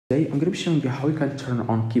Today I'm going to be showing you how you can turn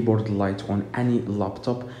on keyboard light on any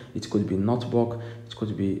laptop. It could be notebook, it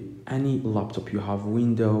could be any laptop you have,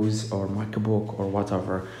 Windows or MacBook or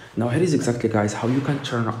whatever. Now here is exactly, guys, how you can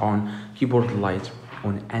turn on keyboard light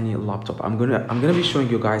on any laptop. I'm gonna be showing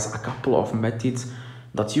you guys a couple of methods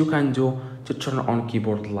that you can do to turn on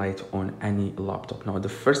keyboard light on any laptop. Now the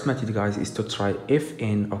first method, guys, is to try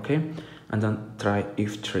Fn, okay, and then try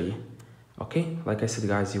F3. Okay, like I said,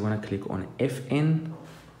 guys, you want to click on Fn.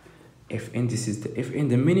 This is the Fn.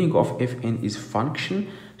 The meaning of Fn is function.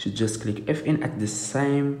 So just click Fn. At the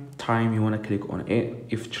same time, you want to click on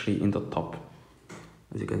F3 in the top.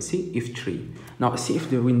 As you can see, F3. Now see if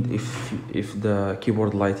the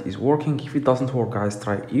keyboard light is working. If it doesn't work, guys,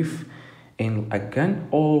 try Fn again.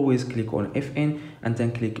 Always click on Fn and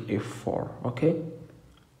then click F4. Okay,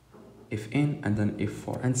 Fn and then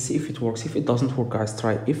F4 and see if it works. If it doesn't work, guys,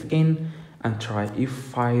 try Fn and try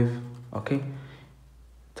F5. Okay,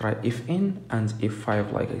 try Fn and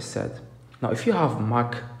F5 like I said. Now if you have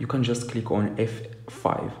Mac, you can just click on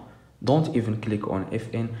F5. Don't even click on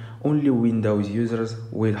Fn. Only Windows users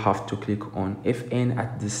will have to click on Fn.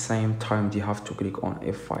 At the same time they have to click on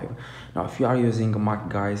F5. Now if you are using Mac,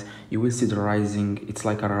 guys, you will see the rising, it's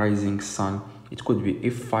like a rising sun. It could be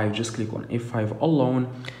F5, just click on F5 alone,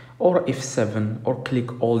 or F7, or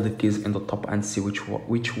click all the keys in the top and see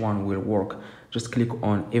which one will work. Just click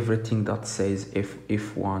on everything that says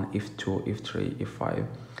F1, F2, F3, F5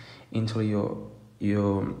 until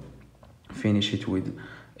you finish it with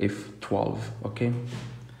F12. Okay,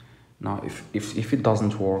 now if it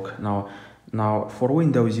doesn't work, now for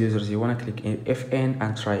Windows users, you want to click Fn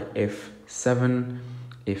and try F7,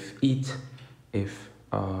 F8,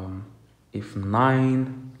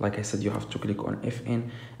 F9. Like I said, you have to click on Fn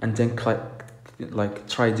and then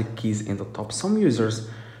try the keys in the top.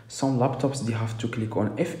 Some laptops, they have to click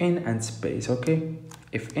on Fn and space. Okay,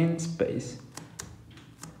 Fn space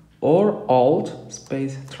or Alt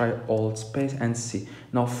space. Try Alt space and see.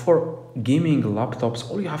 Now for gaming laptops,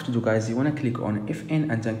 all you have to do, guys, you want to click on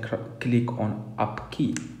Fn and then click on up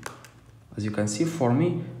key. As you can see, for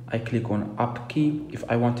me, I click on up key. If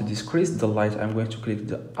I want to decrease the light, I'm going to click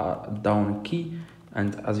the down key,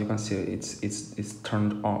 and as you can see, it's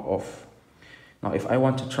turned on off. Now if I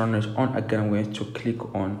want to turn it on again, I'm going to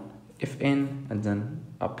click on Fn and then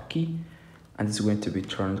up key, and it's going to be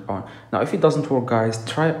turned on. Now if it doesn't work, guys,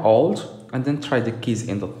 try Alt and then try the keys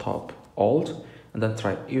in the top. Alt and then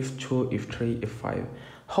try F2, F3, F5.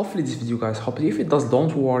 Hopefully this video, guys, hopefully if it does,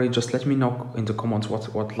 don't worry, just let me know in the comments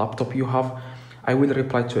what laptop you have. I will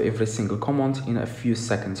reply to every single comment in a few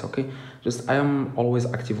seconds. Okay, I am always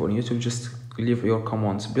active on YouTube. Just leave your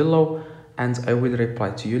comments below and I will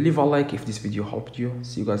reply to you. Leave a like if this video helped you.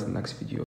 See you guys in the next video.